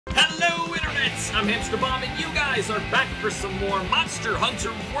Alright, I'm HamsterBomb, and you guys are back for some more Monster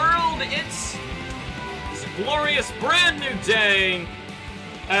Hunter World. It's a glorious brand new day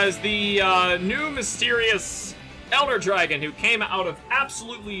as the new mysterious Elder Dragon who came out of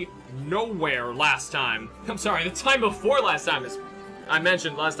absolutely nowhere last time. I'm sorry, the time before last time. I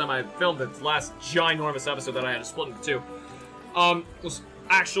mentioned last time I filmed this last ginormous episode that I had to split into two. Was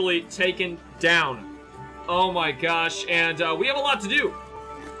actually taken down. Oh my gosh, and we have a lot to do.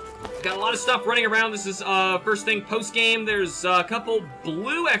 Got a lot of stuff running around. This is first thing post-game. There's a couple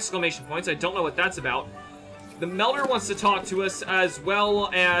blue exclamation points. I don't know what that's about. The Melder wants to talk to us, as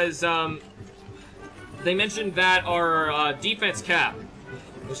well as they mentioned that our defense cap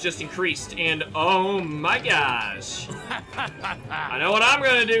was just increased, and oh my gosh. I know what I'm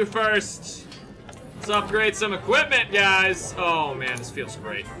gonna do first. Let's upgrade some equipment, guys. Oh man, this feels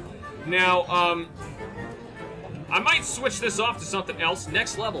great. Now, I might switch this off to something else.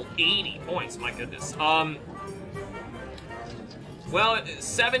 Next level, 80 points, my goodness. Well,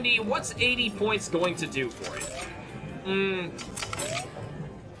 70, what's 80 points going to do for you?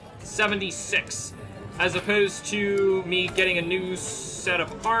 76. As opposed to me getting a new set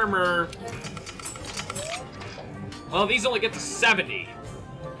of armor. Well, these only get to 70.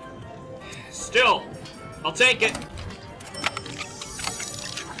 Still, I'll take it.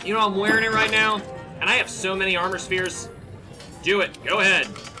 You know, I'm wearing it right now, and I have so many armor spheres. Do it. Go ahead.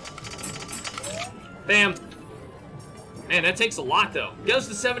 Bam. Man, that takes a lot, though. Goes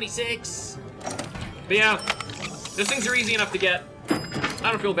to 76. But yeah, those things are easy enough to get.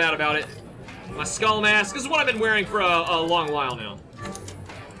 I don't feel bad about it. My skull mask. This is what I've been wearing for a long while now.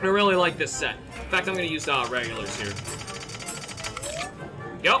 I really like this set. In fact, I'm going to use regulars here.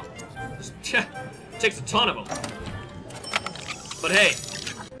 Yup. Takes a ton of them. But hey,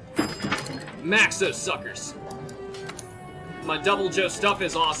 max those suckers. My Double Joe stuff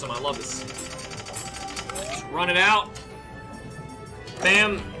is awesome. I love this. Just run it out.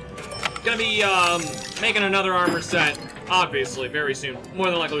 Bam. Gonna be making another armor set, obviously, very soon. More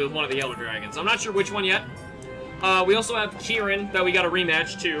than likely with one of the Elder Dragons. I'm not sure which one yet. We also have Kieran that we got a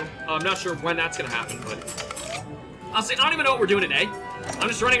rematch too. I'm not sure when that's gonna happen, but I'll say I don't even know what we're doing today. I'm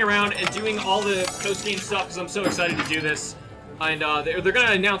just running around and doing all the post-game stuff because I'm so excited to do this. And they're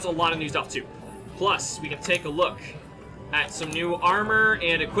gonna announce a lot of new stuff too. Plus, we can take a look at some new armor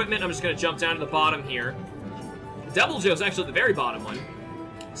and equipment. I'm just gonna jump down to the bottom here. Double Joe's actually the very bottom one.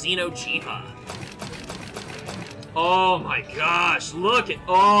 Xenojiva. Oh my gosh, look at,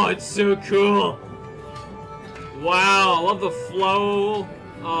 oh, it's so cool. Wow, I love the flow.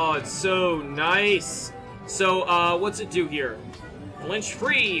 Oh, it's so nice. So, what's it do here?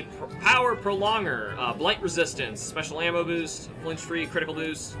 Flinch-free, power prolonger, blight resistance, special ammo boost, flinch-free, critical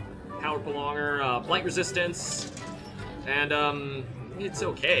boost, power prolonger, blight resistance, and, it's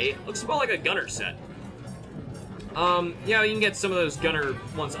okay. Looks more like a gunner set. Yeah, you can get some of those gunner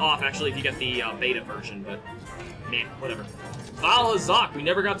ones off, actually, if you get the beta version, but man, whatever. Valhazak, we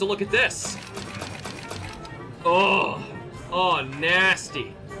never got to look at this. Oh,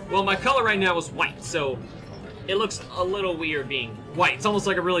 nasty. Well, my color right now is white, so it looks a little weird being white. It's almost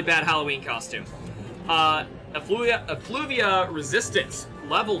like a really bad Halloween costume. Effluvia resistance,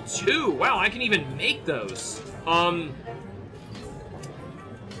 level 2. Wow, I can even make those.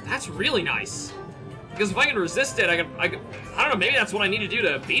 That's really nice. Because if I can resist it, I don't know, maybe that's what I need to do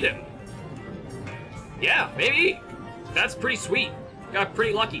to beat him. Yeah, maybe. That's pretty sweet. Got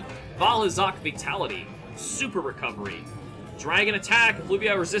pretty lucky. Valhazak Vitality. Super Recovery. Dragon Attack,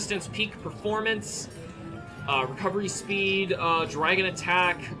 Effluvia Resistance, Peak Performance, Recovery Speed, Dragon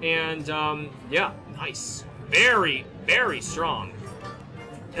Attack, and, yeah, nice. Very, very strong.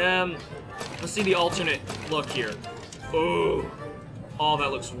 Let's see the alternate look here. Oh,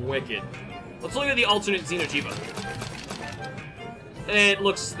 that looks wicked. Let's look at the alternate Xenojiva. It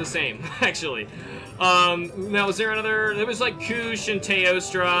looks the same, actually. Now, was there another? There was like Kush and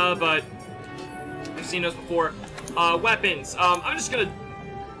Teostra, but I've seen those before. Weapons. I'm just gonna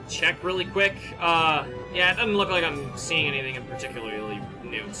check really quick. Yeah, it doesn't look like I'm seeing anything in particularly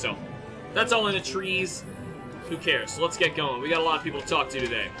new, so that's all in the trees. Who cares? So let's get going. We got a lot of people to talk to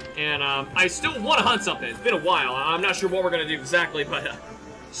today, and I still want to hunt something. It's been a while. I'm not sure what we're gonna do exactly, but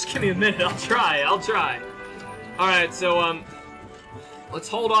just give me a minute. I'll try. All right, so let's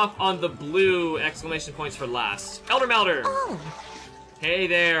hold off on the blue exclamation points for last. Elder Melder. Oh. Hey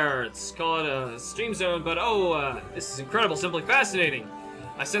there. It's called a stream zone, but this is incredible. Simply fascinating.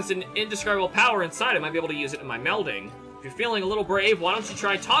 I sense an indescribable power inside. I might be able to use it in my melding. If you're feeling a little brave, why don't you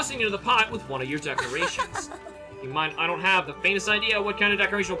try tossing it into the pot with one of your decorations? You mind, I don't have the faintest idea what kind of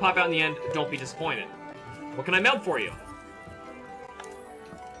decoration will pop out in the end. Don't be disappointed. What can I meld for you?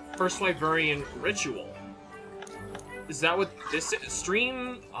 first Wyverian ritual. Is that what this is?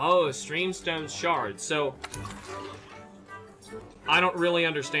 Stream? Oh, Streamstone Shard. So, I don't really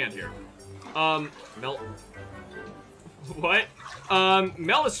understand here. Melt. What?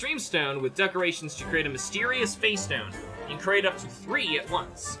 Melt a Streamstone with decorations to create a mysterious face stone. You can create up to 3 at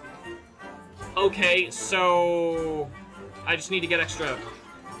once. Okay, so... I just need to get extra...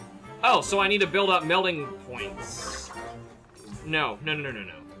 Oh, so I need to build up melting points. No.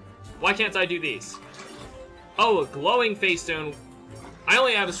 Why can't I do these? Oh, a glowing face stone. I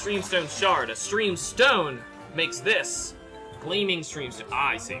only have a Streamstone Shard. A Streamstone makes this. Gleaming Streamstone. Ah,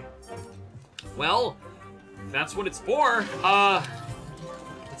 I see. Well, if that's what it's for.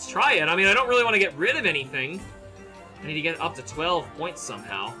 Let's try it. I mean, I don't really want to get rid of anything. I need to get up to 12 points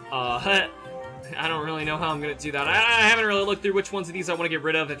somehow. I don't really know how I'm going to do that. I haven't really looked through which ones of these I want to get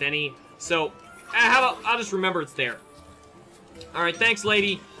rid of, if any. So, I'll just remember it's there. Alright, thanks,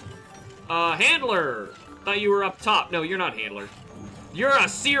 lady. Handler. Thought you were up top. No, you're not handler. You're a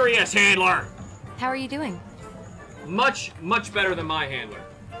serious handler! How are you doing? Much, much better than my handler.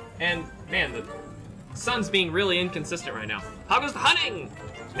 And, man, the sun's being really inconsistent right now. How goes the hunting?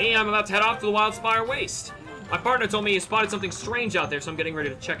 Me, I'm about to head off to the Wildspire Waste. My partner told me he spotted something strange out there, so I'm getting ready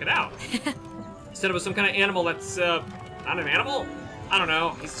to check it out. He said it was some kind of animal that's, not an animal? I don't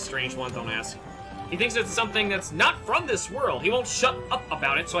know. He's a strange one, don't ask. He thinks it's something that's not from this world. He won't shut up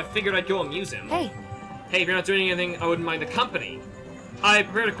about it, so I figured I'd go amuse him. Hey, if you're not doing anything, I wouldn't mind the company. I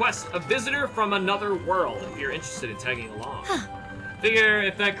prepared a quest, a visitor from another world, if you're interested in tagging along. Figure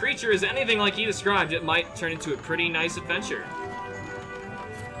if that creature is anything like he described, it might turn into a pretty nice adventure.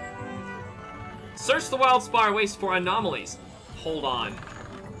 Search the Wildspire Waste for anomalies. Hold on.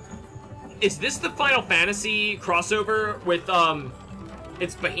 Is this the Final Fantasy crossover with,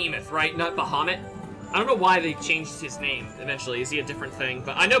 it's Behemoth, right? Not Bahamut? I don't know why they changed his name eventually. Is he a different thing?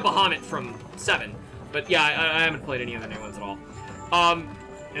 But I know Bahamut from 7. But yeah, I haven't played any of the new ones at all.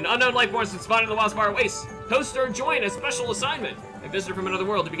 An unknown life form has been spotted in the Wildspire Waste. Host or join a special assignment. A visitor from another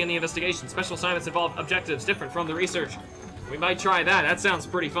world to begin the investigation. Special assignments involve objectives different from the research. We might try that. That sounds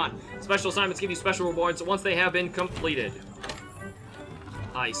pretty fun. Special assignments give you special rewards once they have been completed.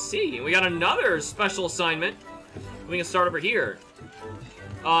 I see. We got another special assignment. We can start over here.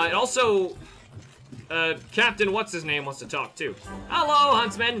 And also, Captain What's-His-Name wants to talk, too. Hello,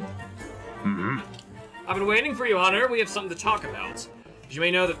 Huntsman. I've been waiting for you, Hunter. We have something to talk about. As you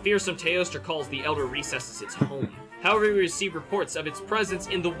may know, the fearsome Teostra calls the Elder Recesses its home. However, we receive reports of its presence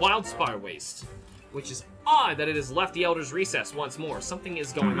in the Wildspire Waste, which is odd that it has left the Elder's Recess once more. Something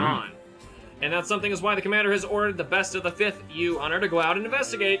is going on. And that something is why the commander has ordered the best of the 5th, you, Hunter, to go out and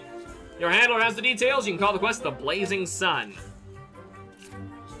investigate. Your handler has the details. You can call the quest the Blazing Sun.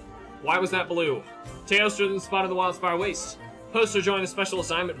 Why was that blue? Teostra then spotted the Wildspire Waste. Poster joined the special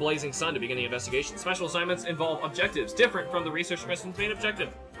assignment Blazing Sun to begin the investigation. Special assignments involve objectives different from the research mission's main objective.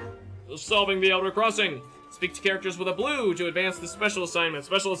 Solving the Elder Crossing. Speak to characters with a blue to advance the special assignment.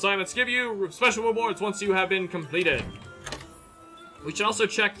 Special assignments give you special rewards once you have been completed. We should also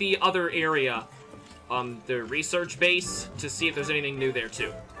check the other area, the research base, to see if there's anything new there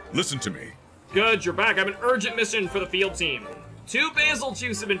too. Listen to me. Good, you're back. I have an urgent mission for the field team. 2 basil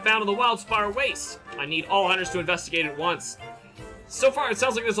juice have been found in the Wildspire Waste. I need all hunters to investigate at once. So far, it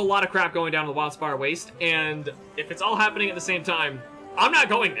sounds like there's a lot of crap going down in the Wildspire Waste, and if it's all happening at the same time, I'm not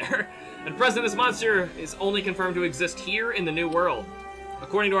going there. At present, this monster is only confirmed to exist here in the New World.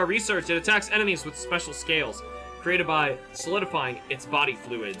 According to our research, it attacks enemies with special scales, created by solidifying its body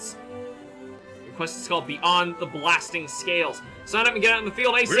fluids. The quest is called Beyond the Blasting Scales. Sign up and get out in the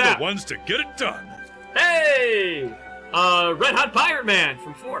field ASAP. We're the ones to get it done. Hey! Red Hot Pirate Man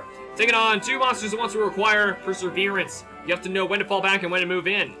from 4. Taking on 2 monsters at once will require perseverance. You have to know when to fall back and when to move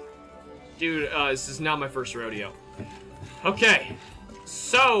in. Dude, this is not my first rodeo. Okay.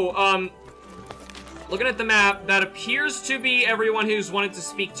 So, looking at the map, that appears to be everyone who's wanted to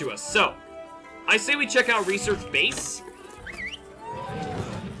speak to us. So, I say we check out Research Base.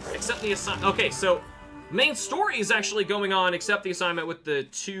 Except the assignment. Okay, so, main story is actually going on, except the assignment with the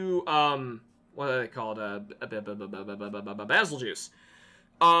 2, what are they called? Basil juice.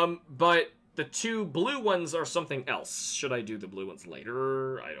 But the 2 blue ones are something else. Should I do the blue ones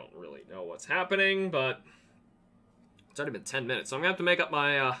later? I don't really know what's happening, but it's already been 10 minutes, so I'm gonna have to make up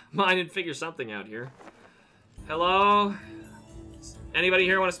my mind and figure something out here. Hello? Anybody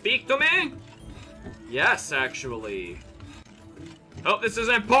here want to speak to me? Yes, actually. Oh, this is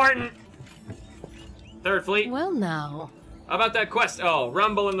important! 3rd Fleet. Well, now. How about that quest? Oh,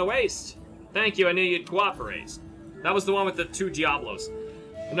 Rumble in the Waste. Thank you, I knew you'd cooperate. That was the one with the 2 Diablos.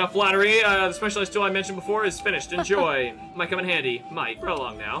 Enough flattery. The specialized tool I mentioned before is finished. Enjoy. Might come in handy. Might. Roll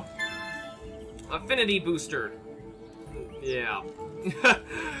along now. Affinity booster. Yeah.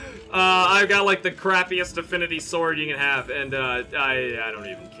 I've got like the crappiest affinity sword you can have, and I don't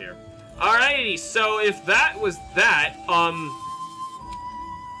even care. Alrighty, so if that was that,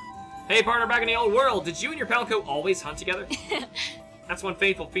 hey partner back in the old world, did you and your palico always hunt together? That's one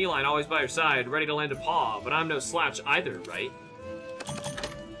faithful feline always by your side, ready to lend a paw, but I'm no slouch either, right?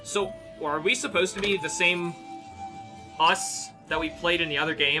 So, are we supposed to be the same us that we played in the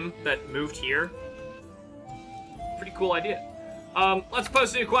other game that moved here? Pretty cool idea. Let's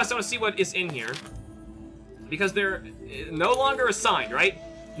post a new quest. I want to see what is in here. Because they're no longer assigned, right?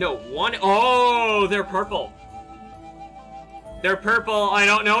 No, one. Oh, they're purple. They're purple. I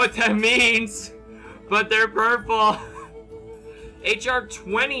don't know what that means, but they're purple.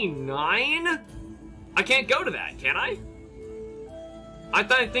 HR29? I can't go to that, can I? I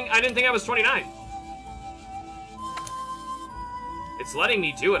didn't think I was 29. It's letting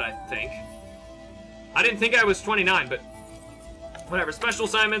me do it, I think. I didn't think I was 29, but whatever. Special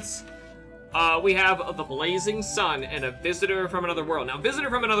assignments. We have the Blazing Sun and a Visitor from Another World. Now, Visitor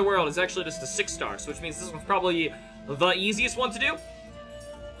from Another World is actually just a 6-star, so which means this one's probably the easiest one to do.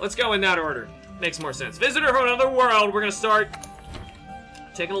 Let's go in that order. Makes more sense. Visitor from Another World. We're gonna start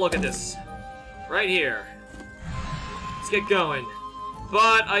taking a look at this right here. Let's get going.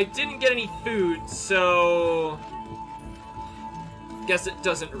 But I didn't get any food, so guess it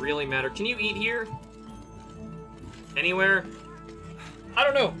doesn't really matter. Can you eat here? Anywhere? I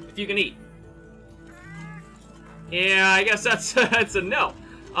don't know if you can eat. Yeah, I guess that's that's a no.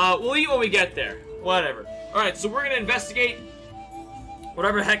 We'll eat when we get there. Whatever. Alright, so we're gonna investigate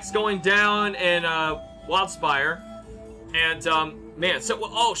whatever the heck's going down in Wildspire. And, man, so,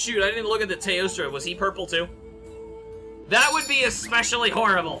 oh shoot, I didn't look at the Teostra. Was he purple too? That would be especially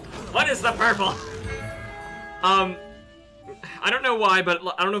horrible. What is the purple? I don't know why, but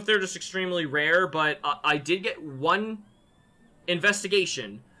I don't know if they're just extremely rare, but I did get one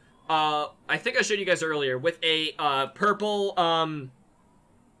investigation. I think I showed you guys earlier with a purple,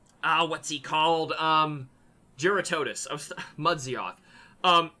 what's he called? Geratodus, Mudzioth.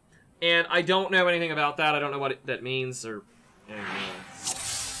 And I don't know anything about that. I don't know what that means, or...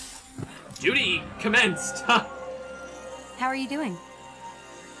 Duty commenced! How are you doing?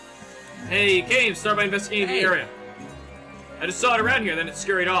 Hey, Kane, start by investigating the area. I just saw it around here, then it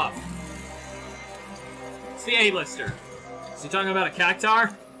scurried off. It's the A-lister. Is he talking about a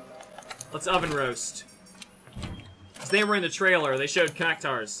cactar? Let's oven roast. Because they were in the trailer, they showed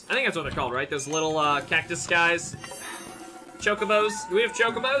cactars. I think that's what they're called, right? Those little cactus guys. Chocobos. Do we have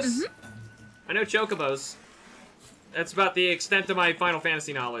chocobos? Mm-hmm. I know chocobos. That's about the extent of my Final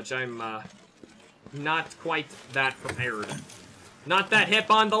Fantasy knowledge. I'm not quite that prepared. Not that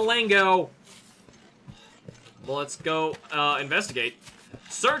hip on the lingo. Well, let's go investigate.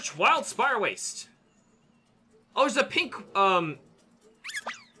 Search Wildspire Waste. Oh, there's a pink,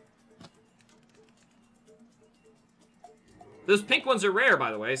 those pink ones are rare,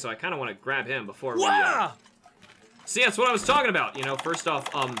 by the way, so I kind of want to grab him before we, See, that's what I was talking about, you know, first off,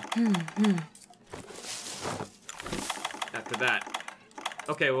 after that.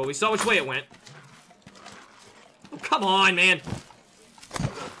 Okay, well, we saw which way it went. Oh, come on, man. That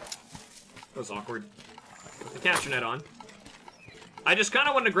was awkward. Put the capture net on. I just kind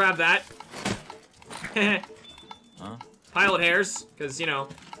of wanted to grab that. Huh? Pilot hairs, because, you know,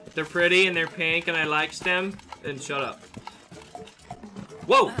 they're pretty and they're pink and I like them. And shut up.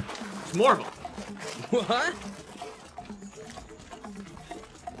 Whoa! There's more of them. What?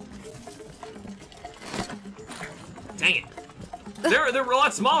 Dang it. They're a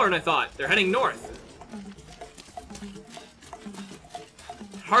lot smaller than I thought. They're heading north.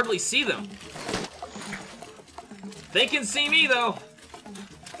 Hardly see them. They can see me, though.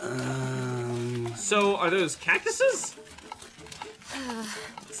 So, are those cactuses?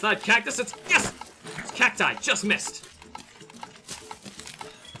 It's not cactus, it's... Yes! It's cacti, just missed.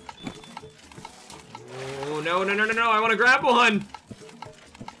 Oh, no, no, no, no, no, I want to grab one.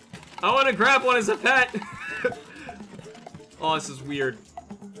 I want to grab one as a pet. Oh, this is weird.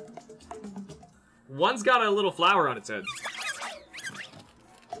 One's got a little flower on its head.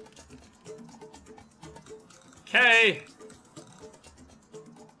 Okay.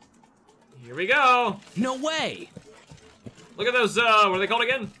 Here we go. No way. Look at those, what are they called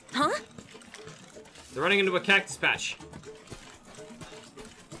again? Huh? They're running into a cactus patch.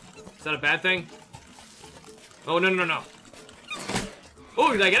 Is that a bad thing? Oh, no, no, no.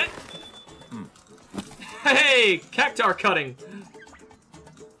 Oh, did I get it? Hey, cactar cutting.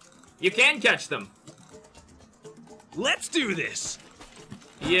 You can catch them. Let's do this.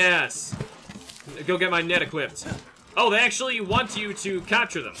 Yes. Go get my net equipped. Oh, they actually want you to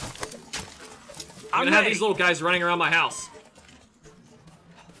capture them. I'm gonna have these little guys running around my house.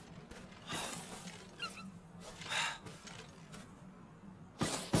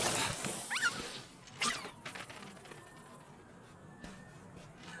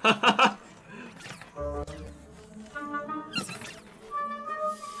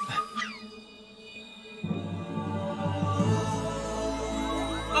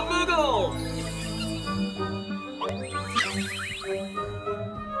 A moogle!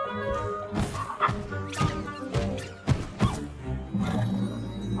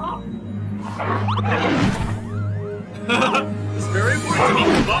 It's very important to me,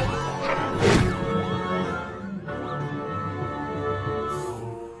 Kubo.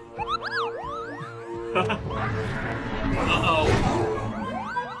 Uh-oh.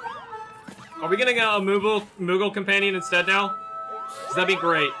 Are we getting a moogle companion instead now? 'Cause that'd be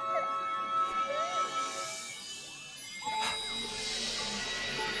great.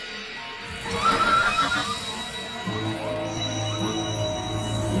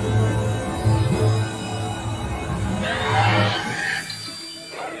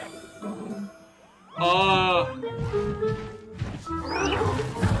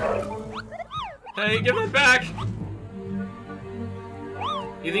 Hey, give it back!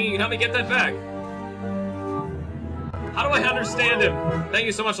 You think you can help me get that back? How do I understand him? Thank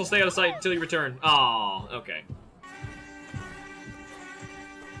you so much, I'll stay out of sight until you return. Oh, okay.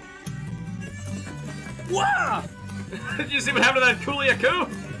 Wow! Did you see what happened to that Kuliaku?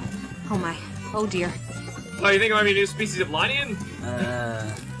 Oh my. Oh dear. Oh, you think it might be a new species of Linian?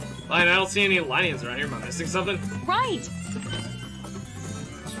 Fine, I don't see any Linians around here. Am I missing something? Right!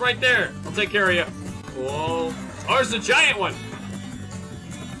 It's right there. I'll take care of you. Whoa. Oh, there's a giant one!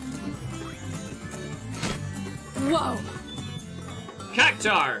 Whoa!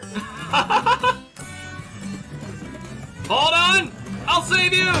 Cactar! Hold on! I'll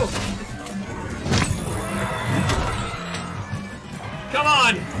save you! Come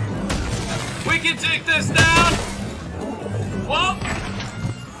on! We can take this down! Whoa!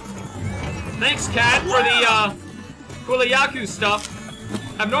 Thanks, Cat, for the, Kuliaku stuff.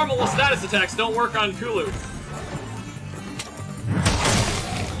 Abnormal status attacks don't work on Kulu.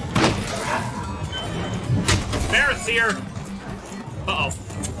 Barrett's here! Uh-oh.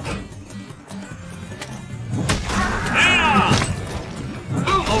 Yeah!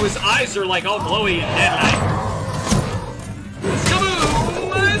 Ooh, oh, his eyes are like all glowy and dead night. Let's go!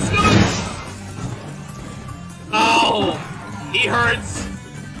 Oh! He hurts!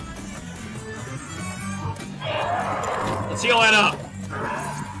 Let's heal that up.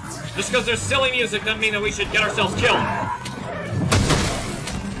 Just because there's silly music doesn't mean that we should get ourselves killed.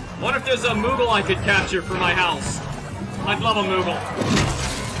 What if there's a moogle I could capture for my house? I'd love a moogle.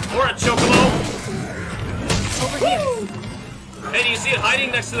 Or a chocobo. Over here. Hey, do you see it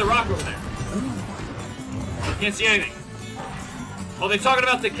hiding next to the rock over there? Can't see anything. Oh, they talking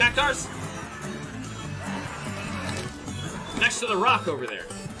about the cactars? Next to the rock over there.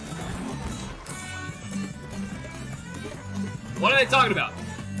 What are they talking about?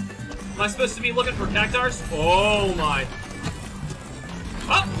 Am I supposed to be looking for cactars? Oh my.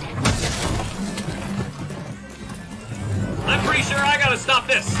 Oh! I'm pretty sure I gotta stop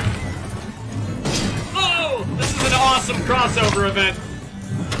this. Oh! This is an awesome crossover event.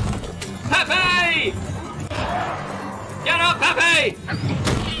 Pepe! Get up, Pepe!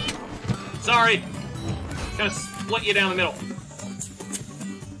 Sorry. Gonna split you down the middle.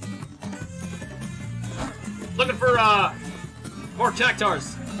 Looking for, more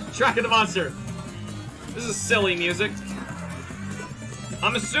cactars. Tracking the monster. This is silly music.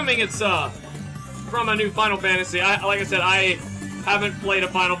 I'm assuming it's, from a new Final Fantasy. Like I said, I haven't played a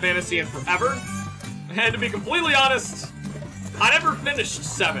Final Fantasy in forever. And to be completely honest, I never finished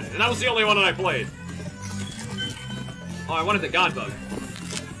 7, and that was the only one that I played. Oh, I wanted the God Bug.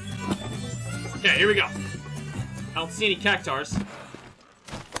 Okay, here we go. I don't see any cactars.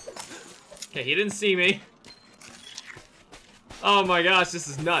 Okay, he didn't see me. Oh my gosh, this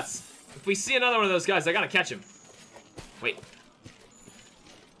is nuts. If we see another one of those guys, I gotta catch him. Wait.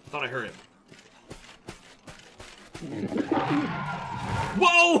 I thought I heard him.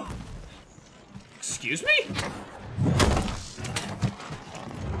 Whoa! Excuse me?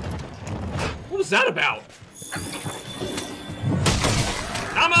 What was that about?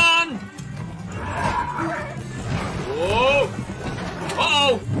 Come on! Whoa!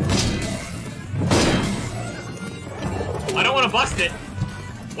 Uh-oh! I don't want to bust it.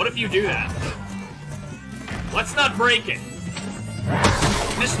 What if you do that? Let's not break it.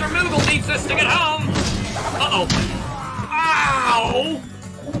 Mr. Moogle needs us to get home! Uh-oh. Ow!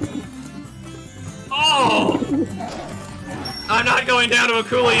 Oh! I'm not going down to a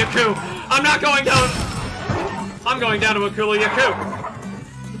Kula Yaku. I'm not going down. I'm going down to a Kula Yaku.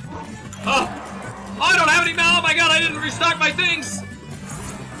 Oh! I don't have any now. Oh my god, I didn't restock my things.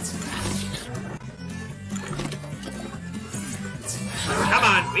 Come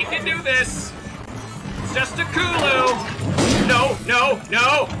on, we can do this. It's just a Kulu. No, no,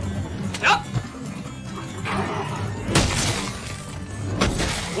 no. Nope.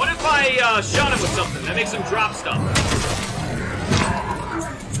 What if I shot him with something that makes him drop stuff?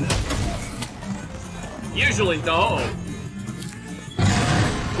 Usually, though.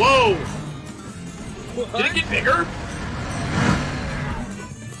 Whoa! What? Did it get bigger?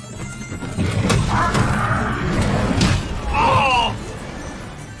 Oh!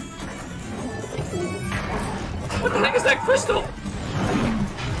 What the heck is that crystal?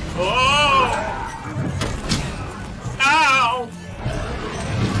 Oh! Ow!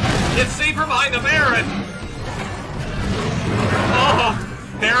 It's safer behind the Barret! Oh!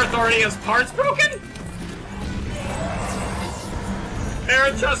 Barret already has parts broken?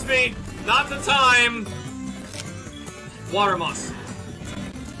 Barret, trust me, not the time. Water moss.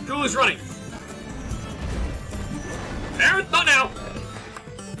 Kulu's running. Barret, not now!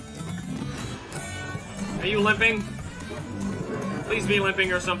 Are you limping? Please be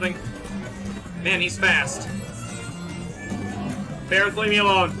limping or something. Man, he's fast. Barret, leave me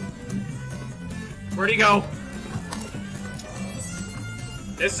alone. Where'd he go?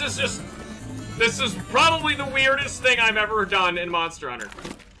 This is probably the weirdest thing I've ever done in Monster Hunter.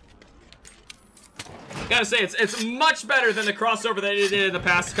 Gotta say, it's much better than the crossover that they did in the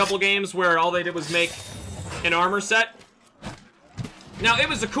past couple games where all they did was make an armor set. Now, it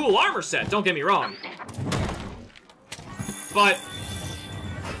was a cool armor set, don't get me wrong. But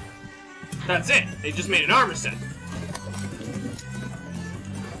that's it. They just made an armor set.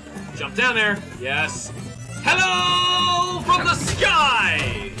 Jump down there. Yes. Hello from the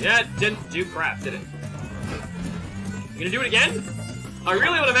sky! That didn't do crap, did it? You gonna do it again? I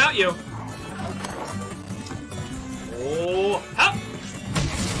really want to mount you. Oh, up!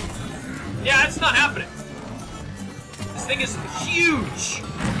 Yeah, it's not happening. This thing is huge.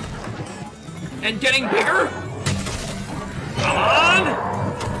 And getting bigger. Come on!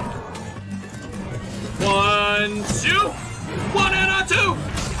 1, 2. 1 and a 2!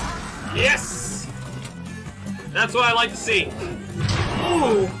 Yes! That's what I like to see.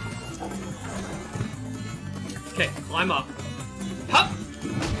 Ooh! Okay, climb up. Hup!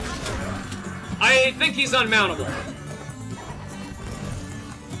 I think he's unmountable.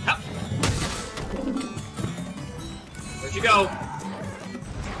 Hup! Where'd you go?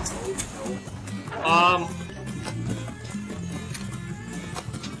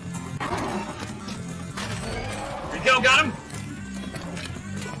 Here you go, got him!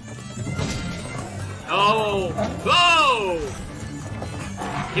 Oh! Oh!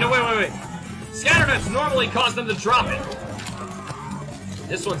 You know, wait. Scatter nets normally cause them to drop it.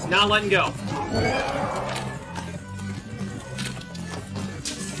 This one's not letting go.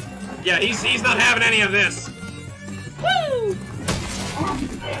 Yeah, he's not having any of this. Woo!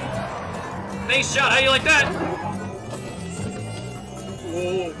 Nice shot. How do you like that?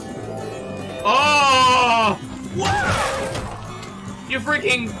 Whoa. Oh! What? You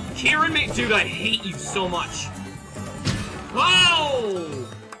freaking hearing me? Dude, I hate you so much. Oh!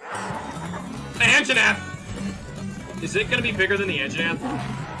 The Anjanath. Is it gonna be bigger than the Anjanath?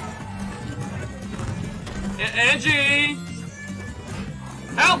 Angie!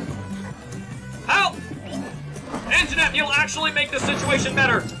 Help! Help! Anjanath, you'll actually make the situation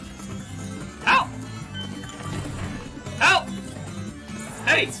better. Help! Help!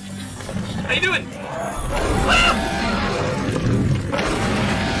 Hey! How you doing? Ah!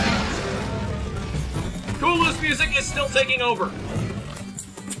 Kulu's music is still taking over.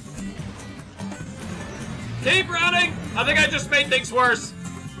 Keep running! I think I just made things worse.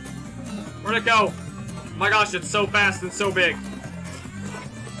 Where'd it go? Oh my gosh, it's so fast and so big.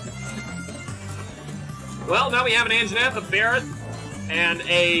 Well, now we have an Anjanath, a Barret, and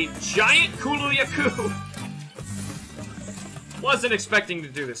a giant Kulu Yaku. Wasn't expecting to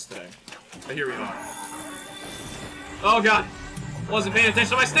do this today, but here we are. Oh god, wasn't paying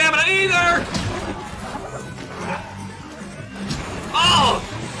attention to my stamina either! Oh,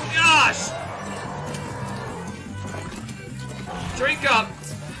 gosh! Drink up.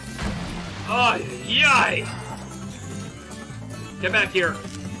 Oh, yay! Get back here.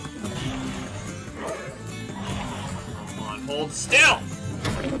 Come on, hold still!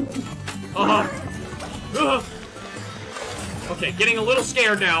 Okay, getting a little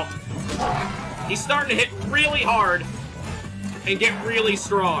scared now. He's starting to hit really hard and get really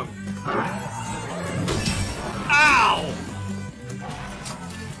strong.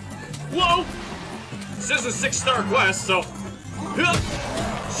 Whoa! This is a 6-star quest, so...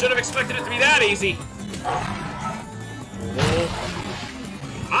 Should have expected it to be that easy.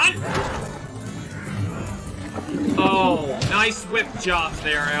 On! Oh, nice whip job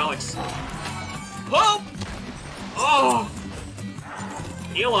there, Alex. Whoa! Oh!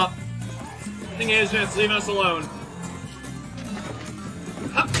 Heal up. The thing is, just leave us alone.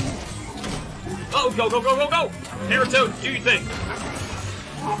 Hup. Oh, go, go, go, go, go! Naruto, do your thing.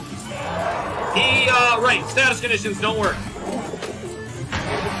 Right, status conditions don't work.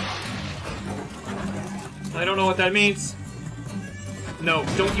 I don't know what that means. No,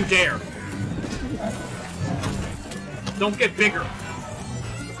 don't you dare. Don't get bigger.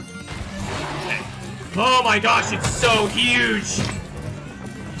 Okay. Oh my gosh, it's so huge!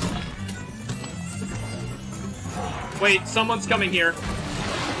 Wait, someone's coming here.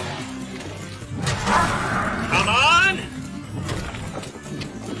 Come on!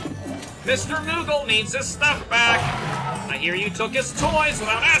 Mr. Moogle needs his stuff back. I hear you took his toys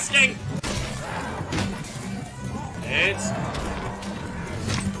without asking. It's...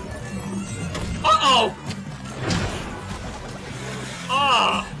 Uh-oh!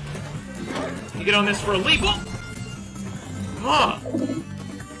 Ah! You get on this for a leap. Ah!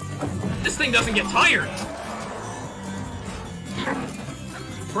 This thing doesn't get tired.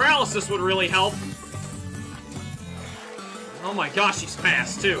 Paralysis would really help. Oh my gosh, he's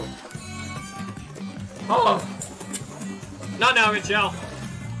fast too. Oh! Not now, Michelle.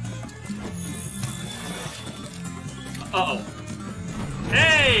 Uh-oh.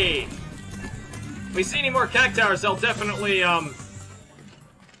 Hey! If we see any more cactars, I'll definitely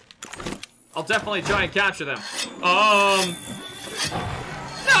try and capture them. No!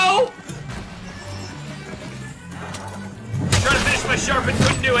 Trying to finish my sharpen,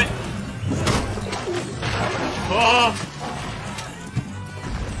 couldn't do it. Oh!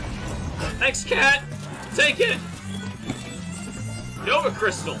 Thanks, cat. Take it. Nova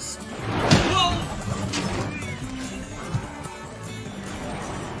crystals. Whoa!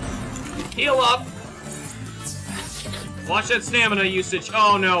 Heal up. Watch that stamina usage.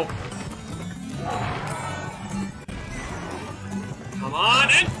 Oh no. Come on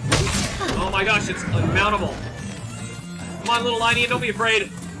in. Oh my gosh, it's unmountable. Come on, little Liney, don't be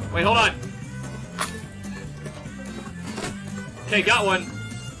afraid. Wait, hold on. Okay, got one.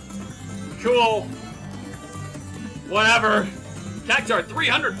 Cool. Whatever. Cactar,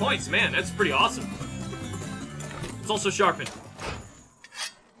 300 points, man, that's pretty awesome. It's also sharpened.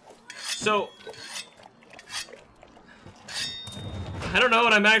 So, I don't know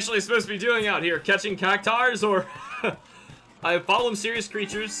what I'm actually supposed to be doing out here. Catching cactars, or... I follow mysterious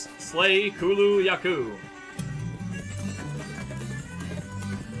creatures, slay Kulu Yaku.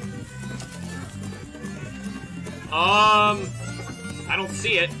 I don't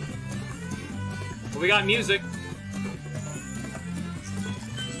see it. But we got music.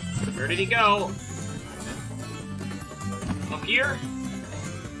 Where did he go? Up here?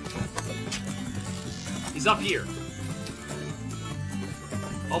 He's up here.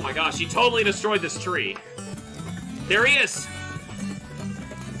 Oh my gosh, he totally destroyed this tree. There he is.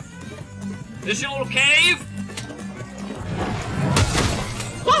 This your little cave?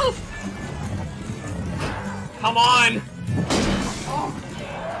 Woo! Come on.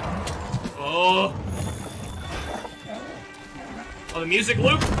 Oh. Oh, the music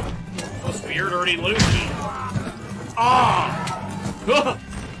loop? Oh, spirit already looped. Ah! Oh.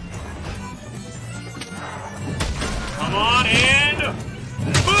 Come on, and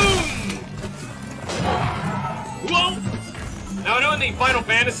boom! Whoa! Now I know in the Final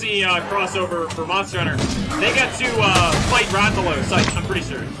Fantasy crossover for Monster Hunter, they get to fight Rathalos, I'm pretty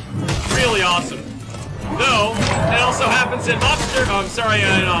sure. Really awesome. Though, it also happens in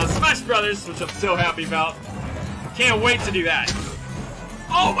Smash Brothers, which I'm so happy about. Can't wait to do that.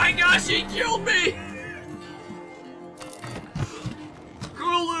 Oh my gosh, he killed me!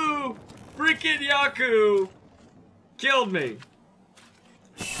 Kulu! Freaking Yaku! Killed me.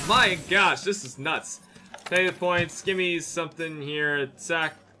 My gosh, this is nuts. Pay the points, give me something here.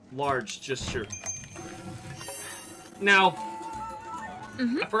 Sack large, just sure. Now,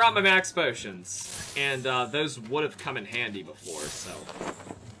 I forgot my max potions, and those would have come in handy before, so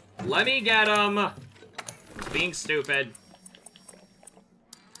let me get them. Being stupid.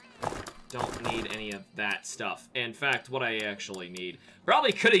 Don't need any of that stuff. In fact, what I actually need,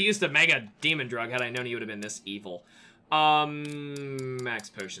 probably could have used a mega demon drug had I known he would have been this evil. Max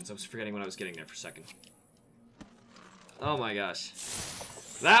potions. I was forgetting what I was getting there for a second. Oh my gosh.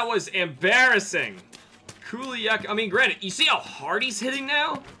 That was embarrassing. Kuliak. I mean, granted, you see how hard he's hitting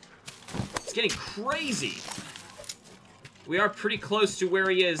now? It's getting crazy. We are pretty close to where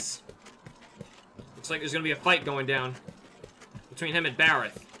he is like there's gonna be a fight going down between him and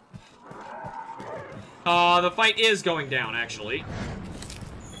Barrett. The fight is going down, actually.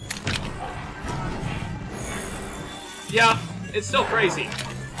 Yeah, it's still crazy.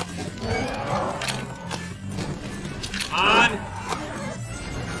 On.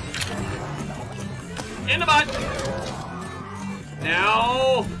 In the butt.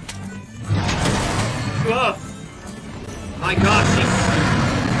 Now. Ugh. My gosh,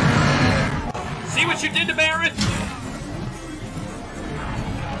 see what you did to Barrett?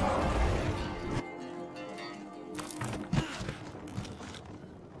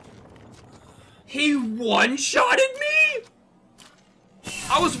 He one-shotted me?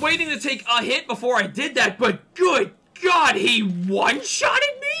 I was waiting to take a hit before I did that, but good God, he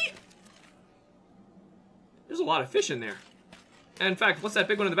one-shotted me? There's a lot of fish in there. And in fact, what's that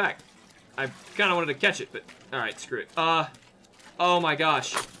big one in the back? I kind of wanted to catch it, but alright, screw it. Oh my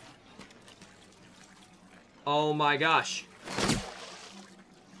gosh. Oh my gosh.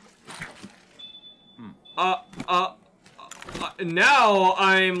 Now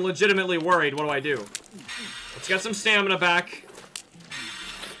I'm legitimately worried. What do I do? Let's get some stamina back.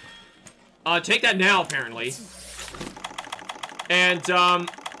 Take that now, apparently. And,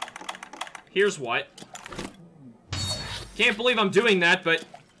 here's what. Can't believe I'm doing that, but...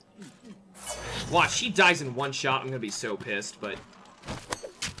 Watch, he dies in one shot. I'm gonna be so pissed, but...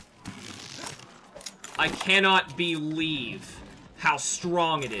 I cannot believe how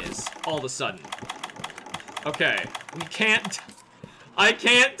strong it is, all of a sudden. Okay, we can't... I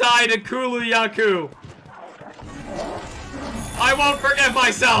can't die to Kulu Yaku! I won't forgive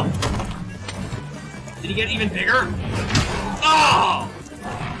myself! Did he get even bigger? Oh!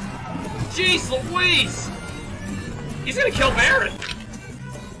 Jeez Louise! He's gonna kill Barrett!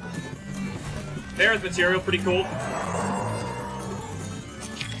 Barrett material, pretty cool.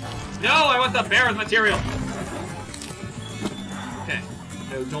 No, I want the Barrett material! Okay.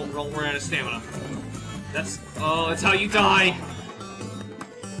 No, don't run out of stamina. That's how you die.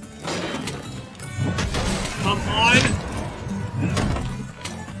 Come on!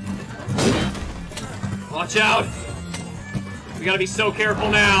 Watch out! We gotta be so careful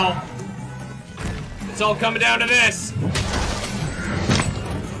now. It's all coming down to this.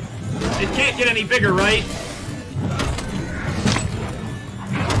 It can't get any bigger, right?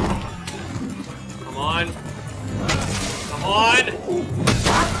 Come on. Come on!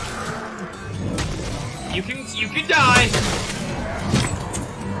 You can die!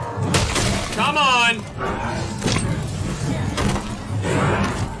 Come on!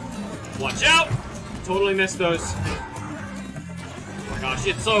 Watch out! Totally missed those. Oh my gosh,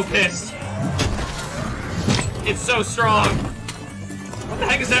 it's so pissed. It's so strong. What the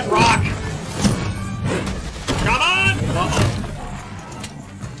heck is that rock? Come on! Uh-oh.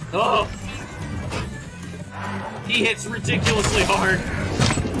 Oh. He hits ridiculously hard.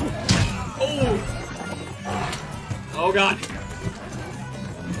 Oh! Oh god.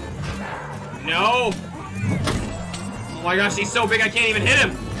 No! Oh my gosh, he's so big I can't even hit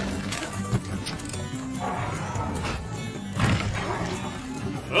him!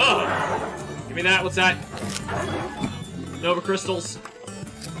 Ugh! Give me that, what's that? Nova crystals.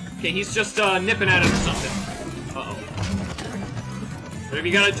 Okay, he's just nipping at it or something. Uh-oh. Maybe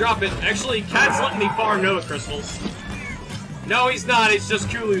you gotta drop it. Actually, Cat's letting me farm Nova crystals. No, he's not, it's just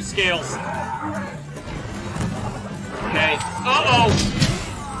Kulu scales. Okay. Uh-oh!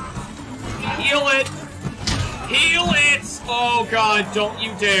 Heal it! Heal it! Oh god, don't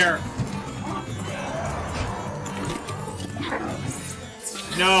you dare.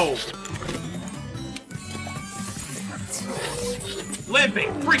 No.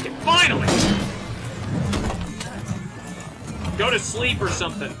 Limping! Freaking finally! Go to sleep or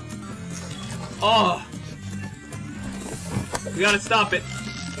something. Oh. We gotta stop it.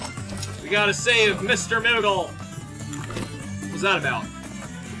 We gotta save Mr. Moogle. What was that about?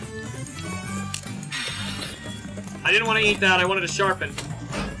 I didn't want to eat that, I wanted to sharpen.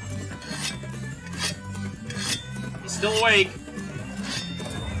 He's still awake.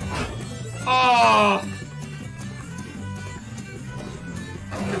 Oh!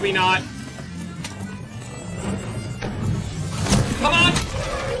 Could we not? Come on!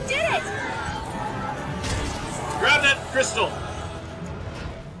 We did it! Grab that crystal!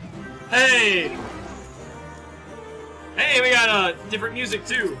 Hey! Hey, we got different music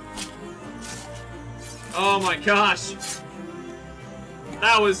too. Oh my gosh.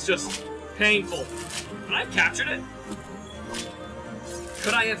 That was just painful. Could I have captured it?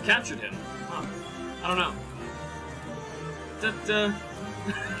 Could I have captured him? Huh. I don't know. Da-da.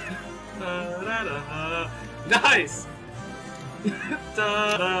 Da-da-da-da. Nice!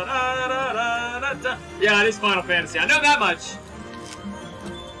 Da-da-da-da-da-da. Yeah, it is Final Fantasy. I know that much.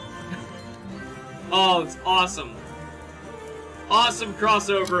 Oh, it's awesome. Awesome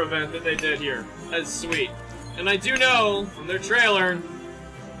crossover event that they did here. That's sweet. And I do know from their trailer,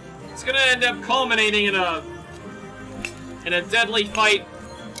 it's gonna end up culminating in a deadly fight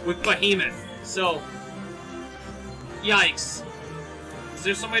with Behemoth. So, yikes. Is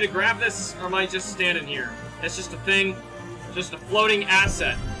there some way to grab this, or am I just standing here? It's just a thing, just a floating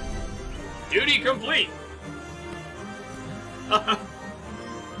asset. Duty complete.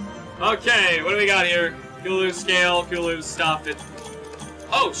 Okay, what do we got here? Cthulhu scale, Cthulhu stuff.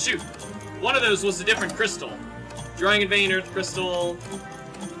 Oh, shoot. One of those was a different crystal. Dragon Vein, Earth Crystal,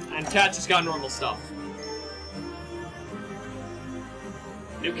 and Cat just got normal stuff.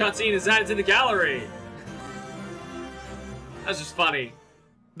 New cutscene is added to the gallery. That's just funny.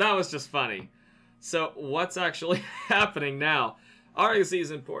 That was just funny. So, what's actually happening now? Already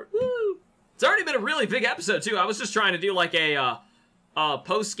season port. Woo! It's already been a really big episode, too. I was just trying to do, like, a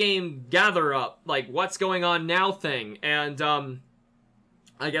post-game gather-up, like, what's going on now thing. And,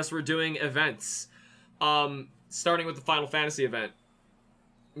 I guess we're doing events. Starting with the Final Fantasy event.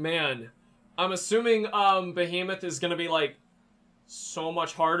 Man, I'm assuming, Behemoth is gonna be, like, so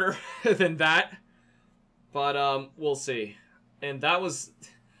much harder than that. But, we'll see. And that was...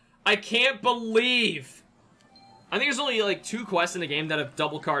 I can't believe... I think there's only, like, 2 quests in the game that have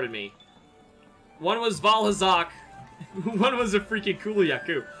double-carded me. One was Valhazak. One was a freaking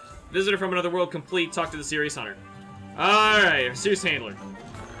Kuliyaku. Visitor from another world complete. Talk to the Serious Hunter. Alright, our Serious Handler.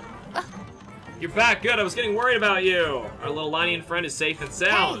 You're back. Good. I was getting worried about you. Our little Linian friend is safe and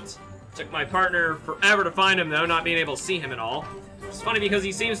sound. Hey. Took my partner forever to find him, though, not being able to see him at all. It's funny because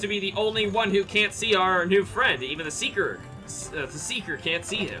he seems to be the only one who can't see our new friend. Even the Seeker can't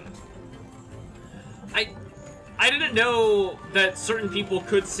see him. I didn't know that certain people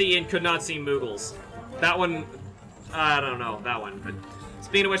could see and could not see Moogles. That one, I don't know, that one. But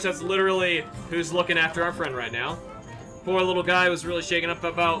speaking of which, that's literally who's looking after our friend right now. Poor little guy was really shaken up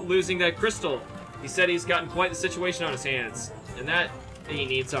about losing that crystal. He said he's gotten quite the situation on his hands, and that he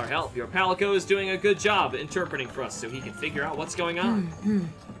needs our help. Your Palico is doing a good job interpreting for us so he can figure out what's going on.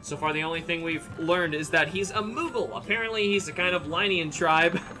 So far, the only thing we've learned is that he's a Moogle. Apparently, he's a kind of Linian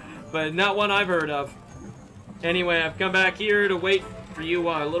tribe, but not one I've heard of. Anyway, I've come back here to wait for you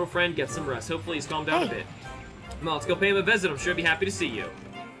while our little friend gets some rest. Hopefully, he's calmed down a bit. Come on, let's go pay him a visit. I'm sure he'll be happy to see you.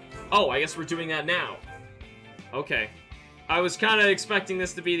 Oh, I guess we're doing that now. Okay. I was kind of expecting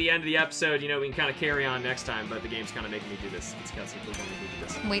this to be the end of the episode. You know, we can kind of carry on next time, but the game's kind of making me do this. It's got some cool making me do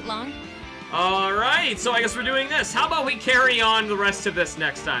this. Wait long? Alright, so I guess we're doing this. How about we carry on the rest of this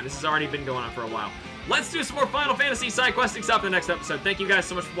next time? This has already been going on for a while. Let's do some more Final Fantasy side questing stuff in the next episode. Thank you guys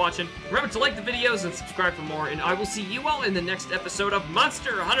so much for watching. Remember to like the videos and subscribe for more, and I will see you all in the next episode of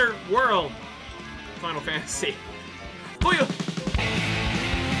Monster Hunter World Final Fantasy. Booyah!